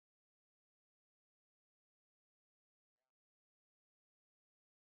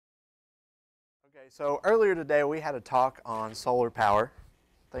Okay, so earlier today we had a talk on solar power.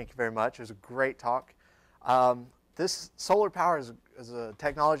 Thank you very much. It was a great talk. This solar power is a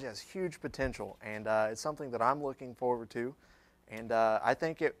technology that has huge potential, and it's something that I'm looking forward to, and I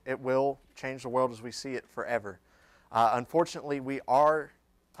think it will change the world as we see it forever. Unfortunately, we are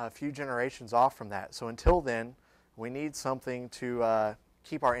a few generations off from that, so until then, we need something to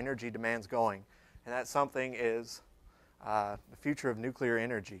keep our energy demands going, and that something is the future of nuclear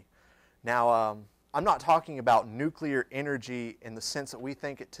energy. Now, I'm not talking about nuclear energy in the sense that we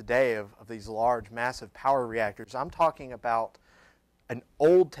think it today of these large, massive power reactors. I'm talking about an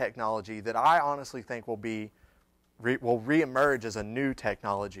old technology that I honestly think will reemerge as a new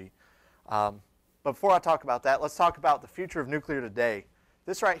technology. But before I talk about that, let's talk about the future of nuclear today.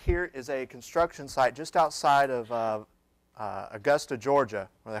 This right here is a construction site just outside of Augusta, Georgia,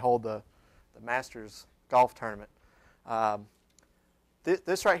 where they hold the Masters golf tournament.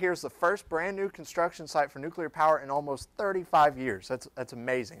 This right here is the first brand new construction site for nuclear power in almost 35 years. That's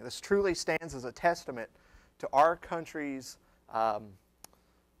amazing. This truly stands as a testament to our country's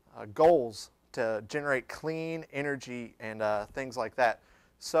goals to generate clean energy and things like that.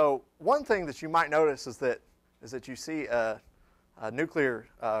 So one thing that you might notice is that you see a nuclear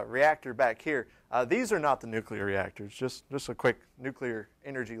reactor back here. These are not the nuclear reactors. Just a quick nuclear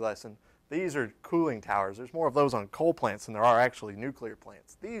energy lesson. These are cooling towers. There's more of those on coal plants than there are actually nuclear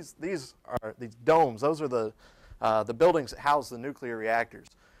plants. These are these domes. Those are the buildings that house the nuclear reactors.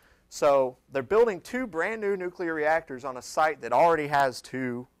 So they're building two brand new nuclear reactors on a site that already has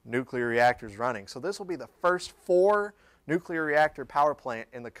two nuclear reactors running. So this will be the first 4 nuclear reactor power plant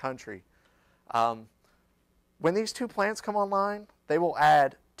in the country. When these two plants come online, they will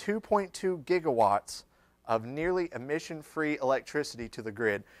add 2.2 gigawatts of nearly emission-free electricity to the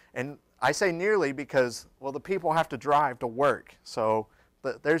grid. And I say nearly because, well, the people have to drive to work. So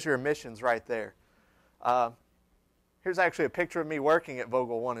there's your emissions right there. Here's actually a picture of me working at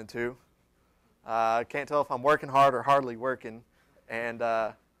Vogel 1 and 2. I can't tell if I'm working hard or hardly working. And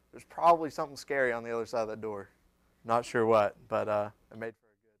there's probably something scary on the other side of that door. Not sure what, but it made for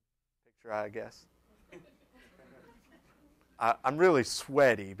a good picture, I guess. I'm really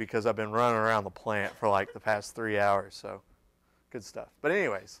sweaty because I've been running around the plant for like the past 3 hours, so good stuff. But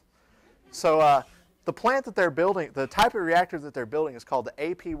anyways, so the plant that they're building, the type of reactor that they're building is called the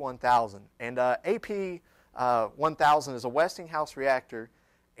AP1000. And AP1000 is a Westinghouse reactor,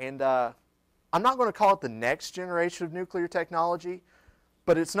 and I'm not going to call it the next generation of nuclear technology,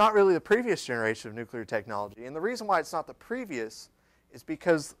 but it's not really the previous generation of nuclear technology. And the reason why it's not the previous is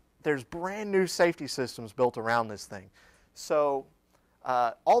because there's brand new safety systems built around this thing. So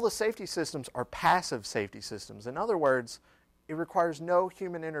all the safety systems are passive safety systems. In other words, it requires no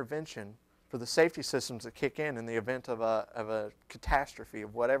human intervention for the safety systems that kick in the event of a catastrophe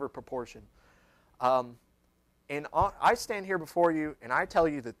of whatever proportion. I stand here before you and I tell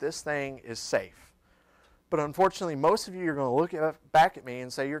you that this thing is safe. But unfortunately, most of you are going to look back at me and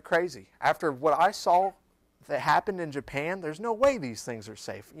say you're crazy. After what I saw that happened in Japan, there's no way these things are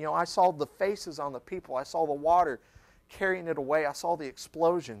safe. You know, I saw the faces on the people. I saw the water carrying it away. I saw the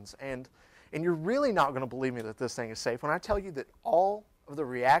explosions, and you're really not going to believe me that this thing is safe when I tell you that all of the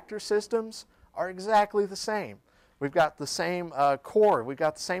reactor systems are exactly the same. We've got the same core, we've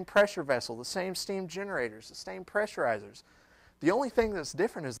got the same pressure vessel, the same steam generators, the same pressurizers. The only thing that's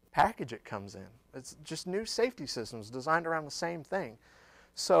different is the package it comes in. It's just new safety systems designed around the same thing.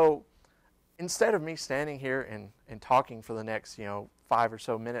 So instead of me standing here and talking for the next 5 or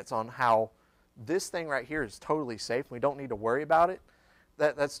so minutes on how this thing right here is totally safe, we don't need to worry about it,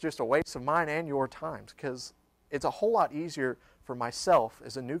 that's just a waste of mine and your time, because it's a whole lot easier for myself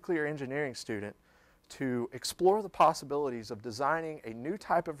as a nuclear engineering student to explore the possibilities of designing a new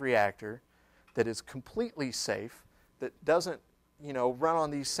type of reactor that is completely safe, that doesn't run on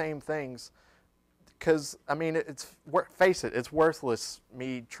these same things. Because, I mean, face it, it's worthless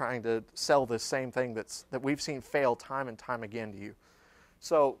me trying to sell this same thing that we've seen fail time and time again to you.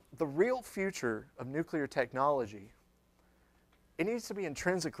 So the real future of nuclear technology, it needs to be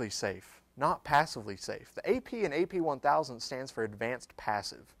intrinsically safe, not passively safe. The AP and AP1000 stands for Advanced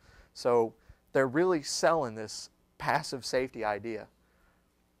Passive. So they're really selling this passive safety idea.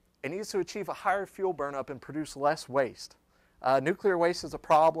 It needs to achieve a higher fuel burnup and produce less waste. Nuclear waste is a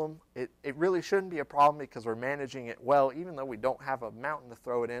problem. It really shouldn't be a problem because we're managing it well, even though we don't have a mountain to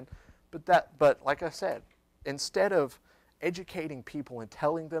throw it in. But like I said, instead of educating people and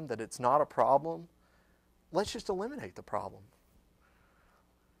telling them that it's not a problem, let's just eliminate the problem.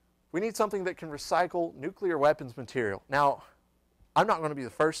 We need something that can recycle nuclear weapons material. Now, I'm not going to be the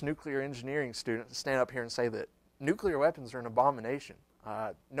first nuclear engineering student to stand up here and say that nuclear weapons are an abomination.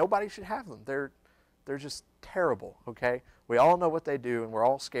 Nobody should have them. They're just terrible, okay? We all know what they do, and we're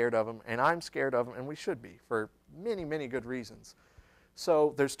all scared of them, and I'm scared of them, and we should be for many, many good reasons.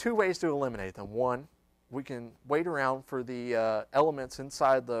 So there's two ways to eliminate them. One, we can wait around for the elements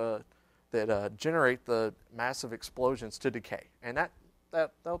inside that generate the massive explosions to decay, and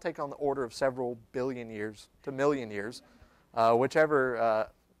that'll take on the order of several billion years to million years, whichever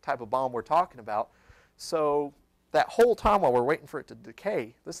type of bomb we're talking about. So that whole time while we're waiting for it to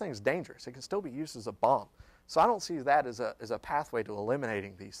decay, this thing's dangerous. It can still be used as a bomb. So I don't see that as a pathway to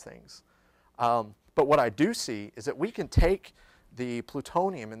eliminating these things. But what I do see is that we can take the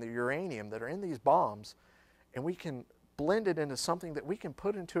plutonium and the uranium that are in these bombs, and we can blend it into something that we can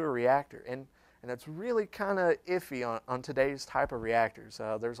put into a reactor. And that's really kind of iffy on today's type of reactors.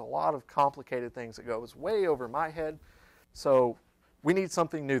 There's a lot of complicated things that goes way over my head. So we need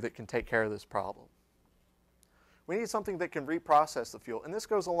something new that can take care of this problem. We need something that can reprocess the fuel. And this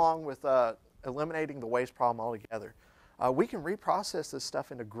goes along with eliminating the waste problem altogether. We can reprocess this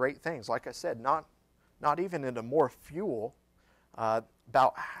stuff into great things. Like I said, not even into more fuel.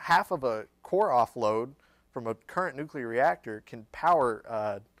 About half of a core offload from a current nuclear reactor can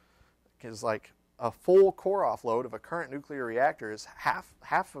power, is like a full core offload of a current nuclear reactor is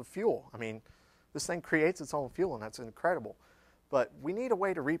half of fuel. I mean, this thing creates its own fuel, and that's incredible. But we need a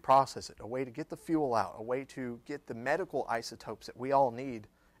way to reprocess it, a way to get the fuel out, a way to get the medical isotopes that we all need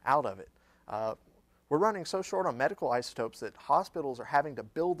out of it. We're running so short on medical isotopes that hospitals are having to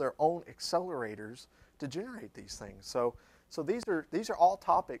build their own accelerators to generate these things. So these are all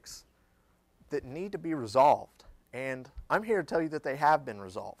topics that need to be resolved. And I'm here to tell you that they have been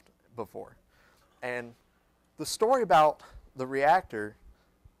resolved before. And the story about the reactor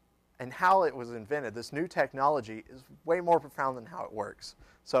and how it was invented, this new technology, is way more profound than how it works.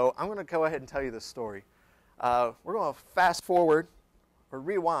 So I'm going to go ahead and tell you this story. We're going to fast forward, or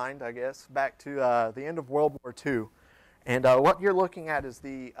rewind, I guess, back to the end of World War II. And what you're looking at is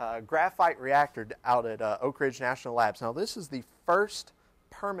the graphite reactor out at Oak Ridge National Labs. Now, this is the first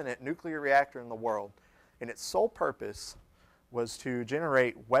permanent nuclear reactor in the world, and its sole purpose was to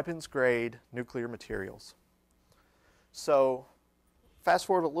generate weapons-grade nuclear materials. So fast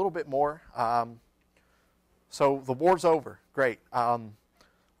forward a little bit more. So the war's over. Great.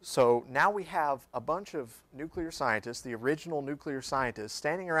 So now we have a bunch of nuclear scientists, the original nuclear scientists,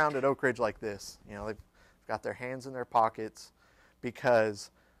 standing around at Oak Ridge like this. You know, they've got their hands in their pockets because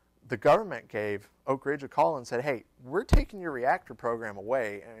the government gave Oak Ridge a call and said, hey, we're taking your reactor program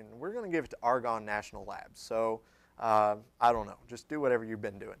away, and we're going to give it to Argonne National Labs. So I don't know. Just do whatever you've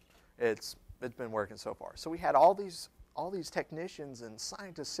been doing. It's been working so far. So we had all these technicians and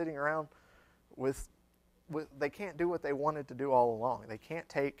scientists sitting around with they can't do what they wanted to do all along. They can't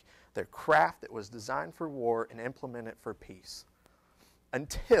take their craft that was designed for war and implement it for peace.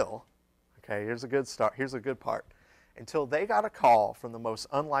 Until, okay, here's a good start. Here's a good part. Until they got a call from the most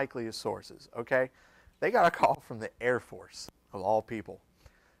unlikely of sources, okay? They got a call from the Air Force, of all people.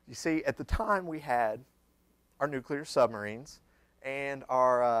 You see, at the time we had our nuclear submarines and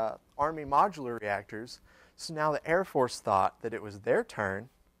our Army modular reactors. So now the Air Force thought that it was their turn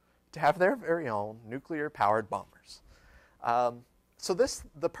to have their very own nuclear-powered bombers. So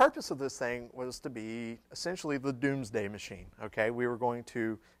the purpose of this thing was to be essentially the doomsday machine. Okay, it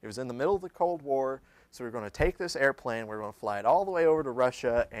was in the middle of the Cold War, so we were going to take this airplane, we were going to fly it all the way over to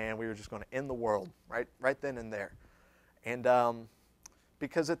Russia, and we were just going to end the world right then and there. And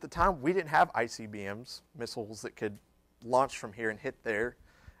because at the time we didn't have ICBMs, missiles that could launch from here and hit there.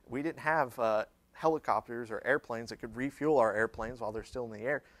 We didn't have helicopters or airplanes that could refuel our airplanes while they're still in the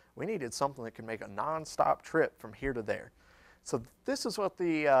air. We needed something that could make a non-stop trip from here to there. So this is what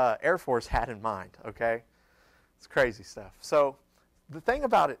the Air Force had in mind, okay? It's crazy stuff. So the thing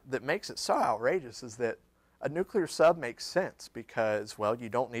about it that makes it so outrageous is that a nuclear sub makes sense because, well, you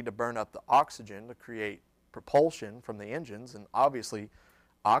don't need to burn up the oxygen to create propulsion from the engines, and obviously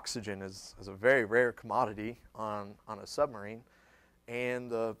oxygen is a very rare commodity on a submarine. And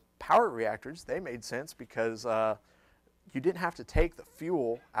the power reactors, they made sense because you didn't have to take the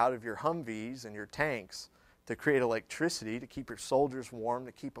fuel out of your Humvees and your tanks to create electricity, to keep your soldiers warm,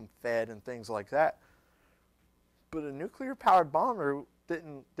 to keep them fed and things like that. But a nuclear-powered bomber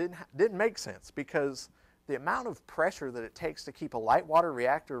didn't make sense because the amount of pressure that it takes to keep a light water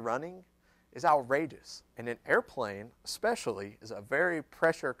reactor running is outrageous. And an airplane, especially, is a very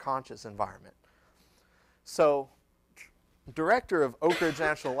pressure-conscious environment. So director of Oak Ridge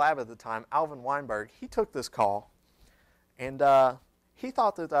National Lab at the time, Alvin Weinberg, he took this call, and he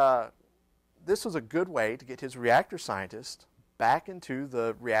thought that this was a good way to get his reactor scientist back into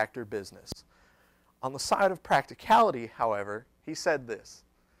the reactor business. On the side of practicality, however, he said this.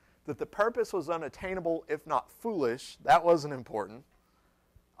 that the purpose was unattainable, if not foolish. That wasn't important.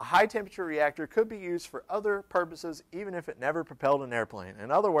 A high-temperature reactor could be used for other purposes, even if it never propelled an airplane.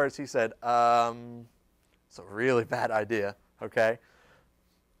 In other words, he said, it's a really bad idea, okay?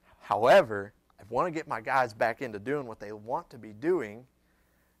 However, I want to get my guys back into doing what they want to be doing,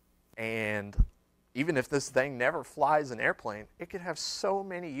 and even if this thing never flies an airplane, it could have so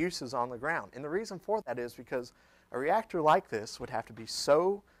many uses on the ground. And the reason for that is because a reactor like this would have to be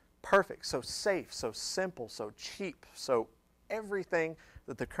so perfect, so safe, so simple, so cheap, so everything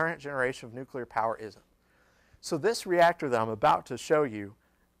that the current generation of nuclear power isn't. So this reactor that I'm about to show you,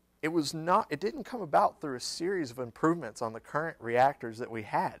 it didn't come about through a series of improvements on the current reactors that we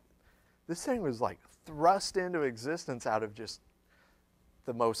had. This thing was like thrust into existence out of just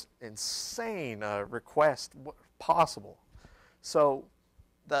the most insane request possible. So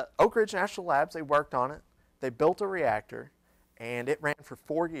the Oak Ridge National Labs, they worked on it. They built a reactor, and it ran for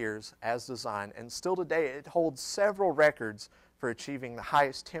 4 years as designed. And still today, it holds several records for achieving the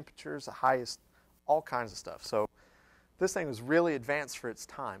highest temperatures, the highest, all kinds of stuff. So this thing was really advanced for its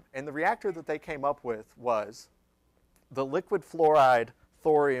time. And the reactor that they came up with was the liquid fluoride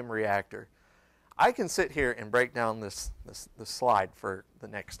thorium reactor. I can sit here and break down this slide for the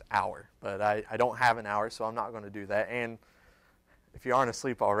next hour, but I don't have an hour, so I'm not going to do that. And if you aren't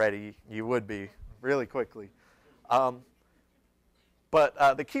asleep already, you would be really quickly. But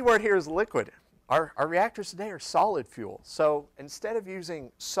the key word here is liquid. Our reactors today are solid fuel. So instead of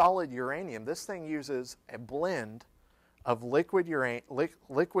using solid uranium, this thing uses a blend of liquid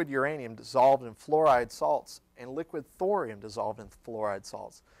uranium dissolved in fluoride salts and liquid thorium dissolved in fluoride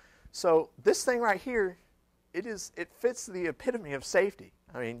salts. So this thing right here, it fits the epitome of safety.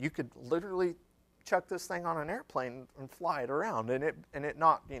 I mean, you could literally chuck this thing on an airplane and fly it around, and it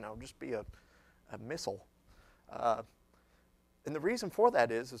not, just be a missile. And the reason for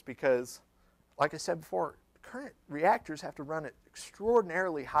that is because, like I said before, current reactors have to run at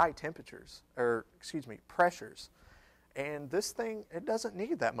extraordinarily high temperatures, pressures. And this thing, it doesn't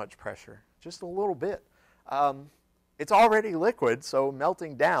need that much pressure, just a little bit. It's already liquid, so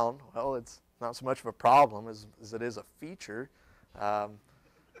melting down, well, it's not so much of a problem as it is a feature.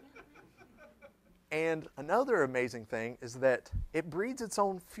 And another amazing thing is that it breeds its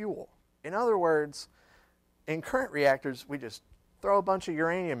own fuel. In other words, in current reactors, we just throw a bunch of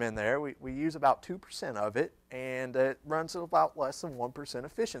uranium in there. We use about 2% of it, and it runs at about less than 1%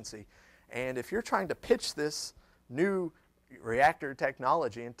 efficiency. And if you're trying to pitch this new reactor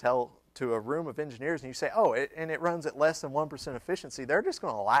technology and tell to a room of engineers and you say, and it runs at less than 1% efficiency, they're just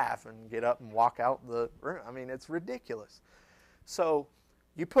going to laugh and get up and walk out the room. I mean, it's ridiculous. So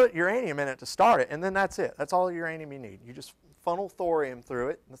you put uranium in it to start it, and then that's it. That's all the uranium you need. You just funnel thorium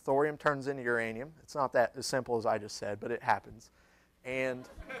through it, and the thorium turns into uranium. It's not that as simple as I just said, but it happens. And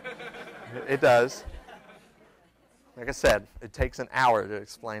it does. Like I said, it takes an hour to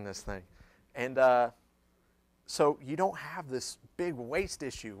explain this thing. And so you don't have this big waste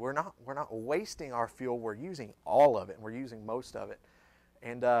issue. We're not wasting our fuel. We're using all of it, and we're using most of it.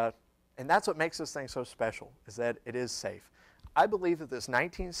 And that's what makes this thing so special, is that it is safe. I believe that this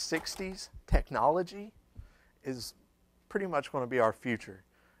 1960s technology is pretty much going to be our future,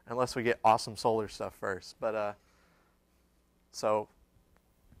 unless we get awesome solar stuff first. But so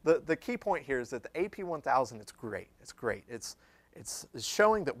the key point here is that the AP1000, it's great. It's great. It's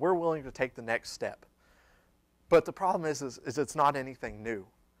showing that we're willing to take the next step. But the problem is it's not anything new.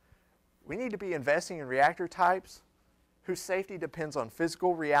 We need to be investing in reactor types whose safety depends on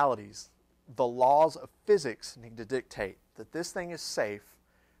physical realities. The laws of physics need to dictate that this thing is safe,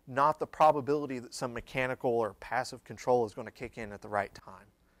 not the probability that some mechanical or passive control is going to kick in at the right time.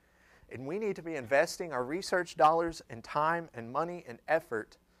 And we need to be investing our research dollars and time and money and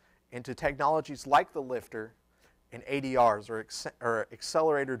effort into technologies like the lifter and ADRs, or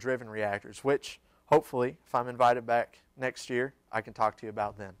accelerator-driven reactors, which hopefully, if I'm invited back next year, I can talk to you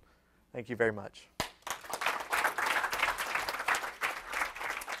about then. Thank you very much.